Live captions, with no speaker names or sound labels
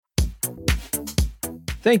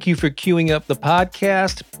Thank you for queuing up the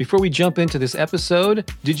podcast. Before we jump into this episode,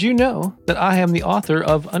 did you know that I am the author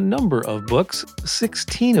of a number of books,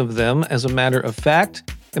 16 of them as a matter of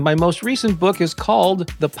fact, and my most recent book is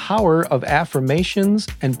called The Power of Affirmations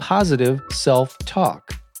and Positive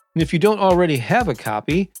Self-Talk. And if you don't already have a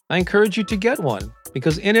copy, I encourage you to get one,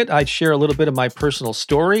 because in it I share a little bit of my personal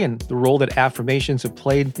story and the role that affirmations have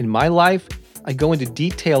played in my life. I go into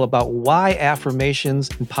detail about why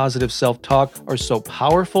affirmations and positive self-talk are so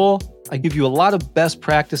powerful. I give you a lot of best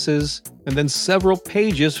practices and then several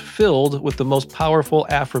pages filled with the most powerful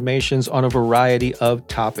affirmations on a variety of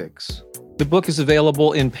topics. The book is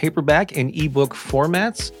available in paperback and ebook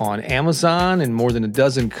formats on Amazon in more than a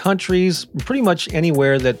dozen countries, pretty much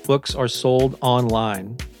anywhere that books are sold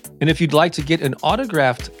online. And if you'd like to get an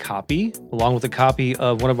autographed copy, along with a copy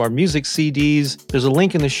of one of our music CDs, there's a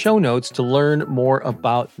link in the show notes to learn more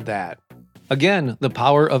about that. Again, The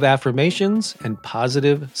Power of Affirmations and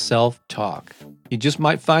Positive Self-Talk. You just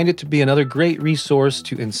might find it to be another great resource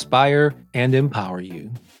to inspire and empower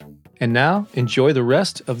you. And now, enjoy the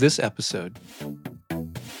rest of this episode.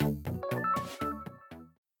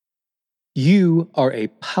 You are a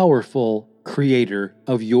powerful creator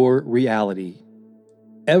of your reality.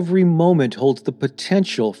 Every moment holds the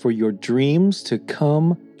potential for your dreams to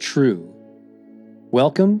come true.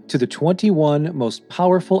 Welcome to the 21 most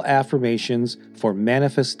powerful affirmations for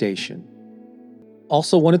manifestation.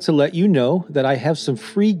 Also wanted to let you know that I have some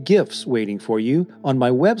free gifts waiting for you on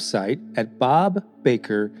my website at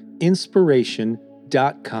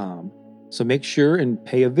bobbakerinspiration.com. So make sure and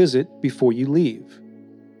pay a visit before you leave.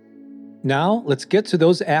 Now let's get to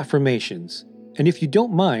those affirmations. And if you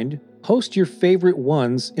don't mind, post your favorite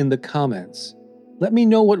ones in the comments. Let me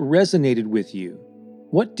know what resonated with you.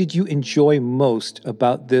 What did you enjoy most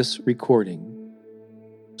about this recording?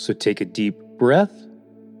 So take a deep breath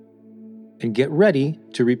and get ready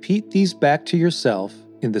to repeat these back to yourself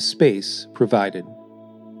in the space provided.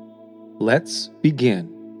 Let's begin.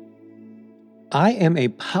 I am a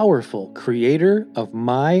powerful creator of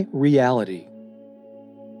my reality.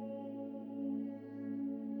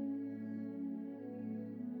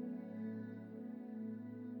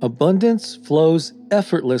 Abundance flows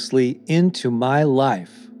effortlessly into my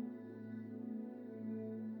life.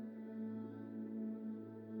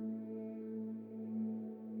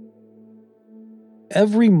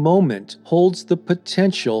 Every moment holds the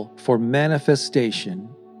potential for manifestation.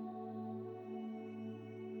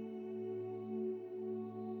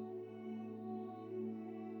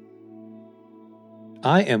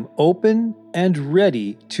 I am open and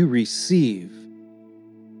ready to receive.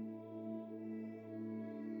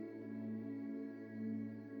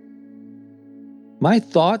 My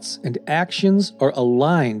thoughts and actions are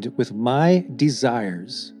aligned with my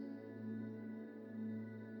desires.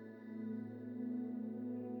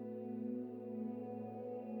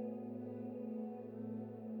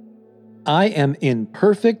 I am in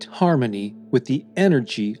perfect harmony with the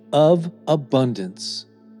energy of abundance.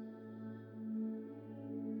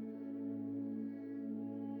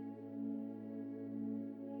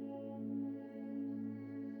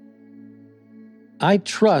 I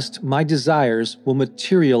trust my desires will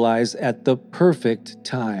materialize at the perfect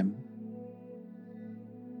time.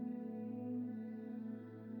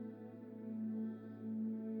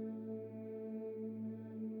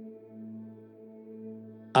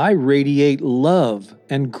 I radiate love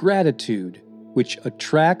and gratitude, which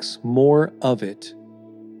attracts more of it.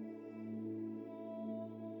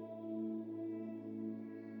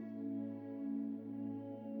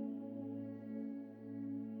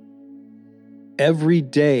 Every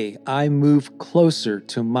day I move closer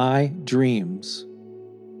to my dreams.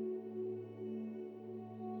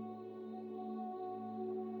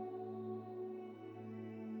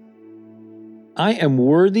 I am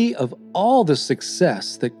worthy of all the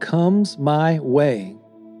success that comes my way.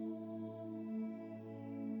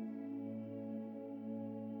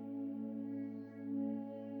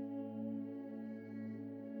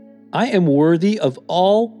 I am worthy of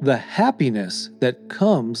all the happiness that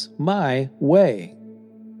comes my way.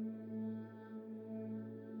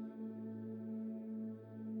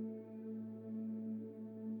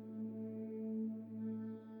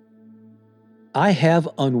 I have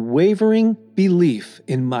unwavering belief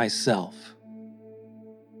in myself.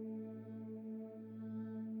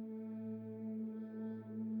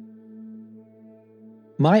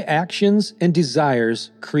 My actions and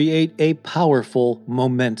desires create a powerful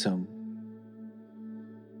momentum.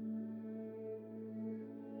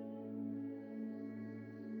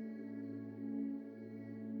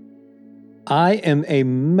 I am a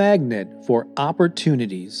magnet for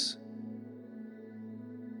opportunities.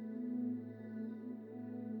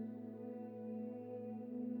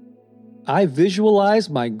 I visualize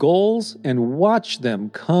my goals and watch them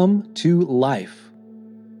come to life.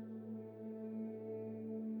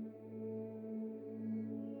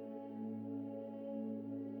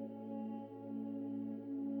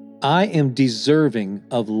 I am deserving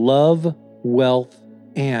of love, wealth,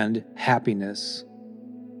 and happiness.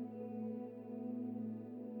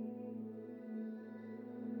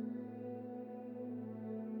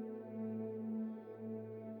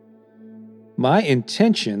 My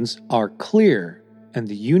intentions are clear, and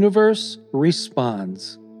the universe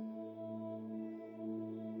responds.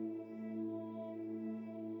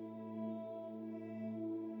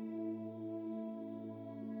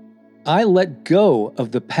 I let go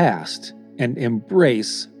of the past and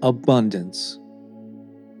embrace abundance.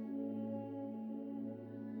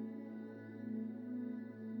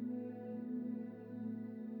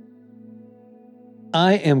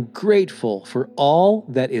 I am grateful for all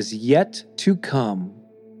that is yet to come.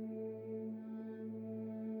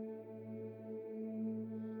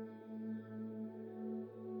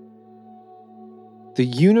 The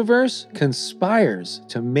universe conspires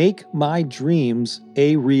to make my dreams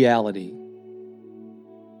a reality.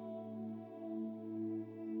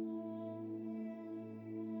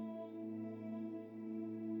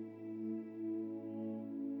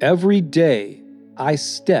 Every day, I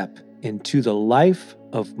step into the life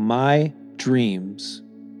of my dreams.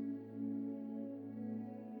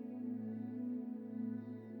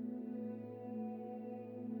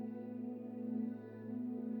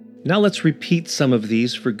 Now let's repeat some of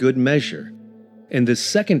these for good measure. And the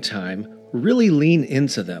second time, really lean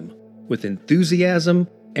into them with enthusiasm,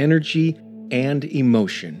 energy, and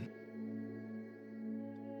emotion.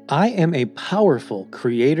 I am a powerful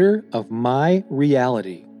creator of my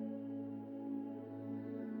reality.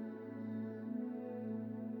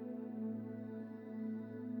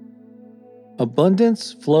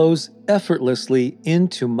 Abundance flows effortlessly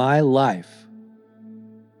into my life.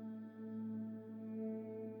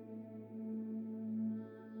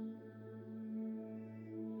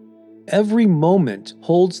 Every moment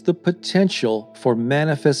holds the potential for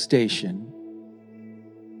manifestation.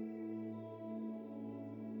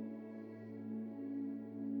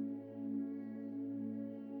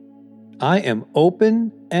 I am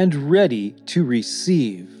open and ready to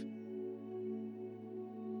receive.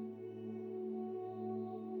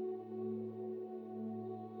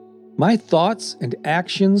 My thoughts and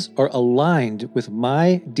actions are aligned with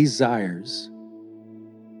my desires.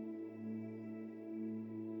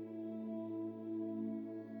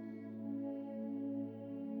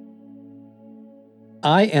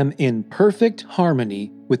 I am in perfect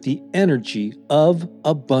harmony with the energy of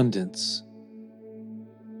abundance.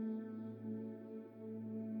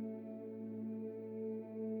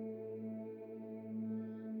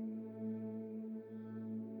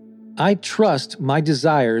 I trust my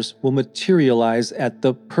desires will materialize at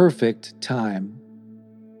the perfect time.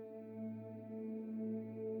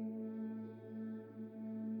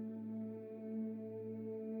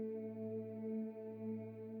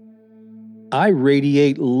 I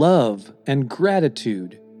radiate love and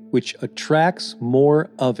gratitude, which attracts more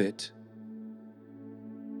of it.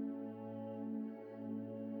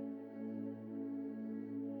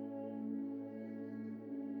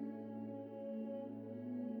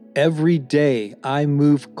 Every day I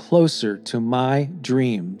move closer to my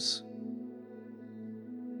dreams.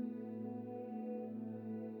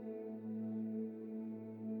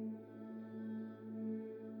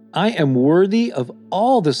 I am worthy of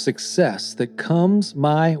all the success that comes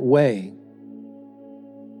my way.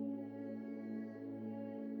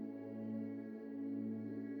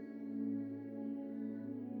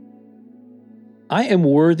 I am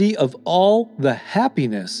worthy of all the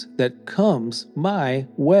happiness that comes my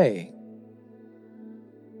way.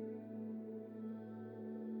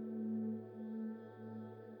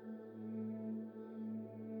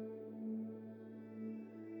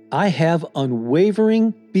 I have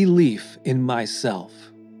unwavering belief in myself.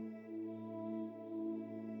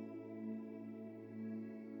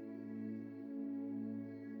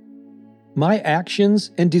 My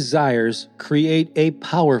actions and desires create a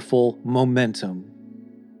powerful momentum.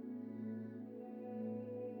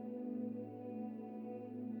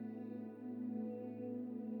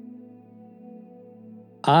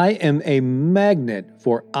 I am a magnet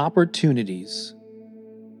for opportunities.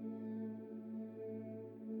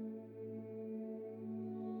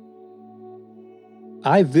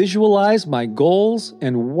 I visualize my goals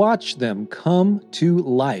and watch them come to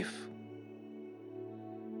life.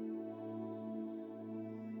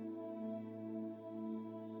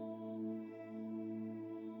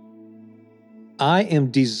 I am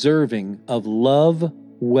deserving of love,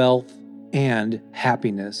 wealth, and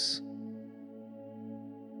happiness.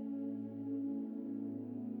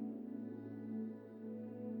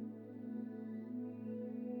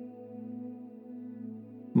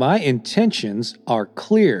 My intentions are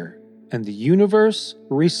clear, and the universe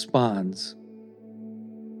responds.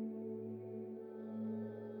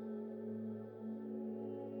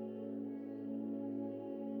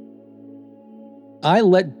 I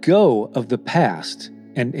let go of the past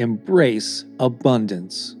and embrace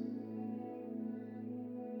abundance.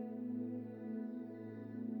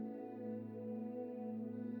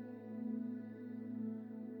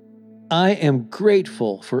 I am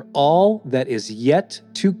grateful for all that is yet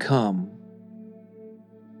to come.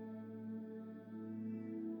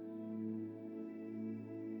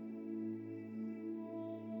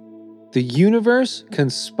 The universe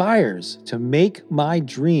conspires to make my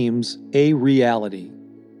dreams a reality.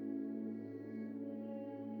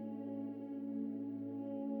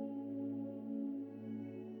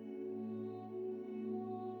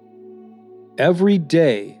 Every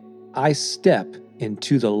day, I step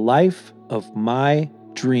into the life of my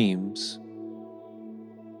dreams.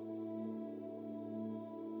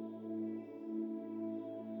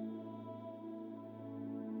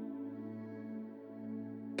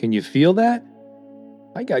 Can you feel that?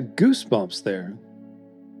 I got goosebumps there.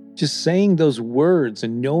 Just saying those words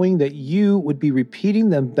and knowing that you would be repeating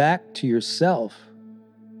them back to yourself.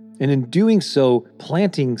 And in doing so,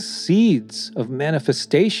 planting seeds of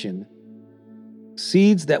manifestation,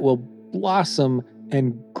 seeds that will blossom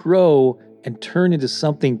and grow and turn into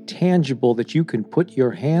something tangible that you can put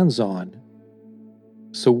your hands on.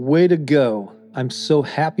 So, way to go. I'm so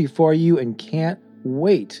happy for you and can't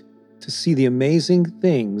wait to see the amazing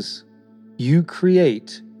things you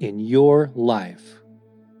create in your life.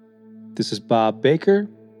 This is Bob Baker.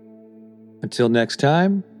 Until next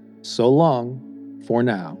time, so long for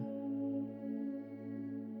now.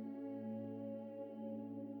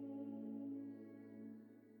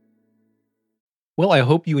 Well, I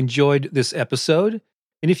hope you enjoyed this episode.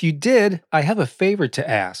 And if you did, I have a favor to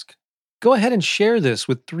ask. Go ahead and share this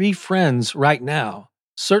with 3 friends right now.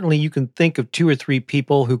 Certainly, you can think of 2 or 3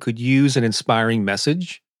 people who could use an inspiring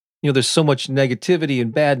message. There's so much negativity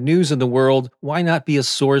and bad news in the world. Why not be a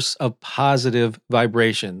source of positive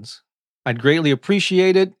vibrations? I'd greatly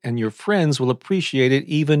appreciate it, and your friends will appreciate it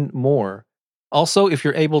even more. Also, if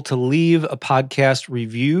you're able to leave a podcast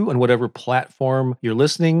review on whatever platform you're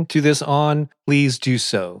listening to this on, please do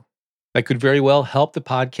so. That could very well help the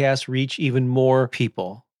podcast reach even more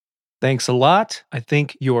people. Thanks a lot. I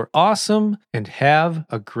think you're awesome, and have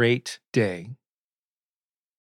a great day.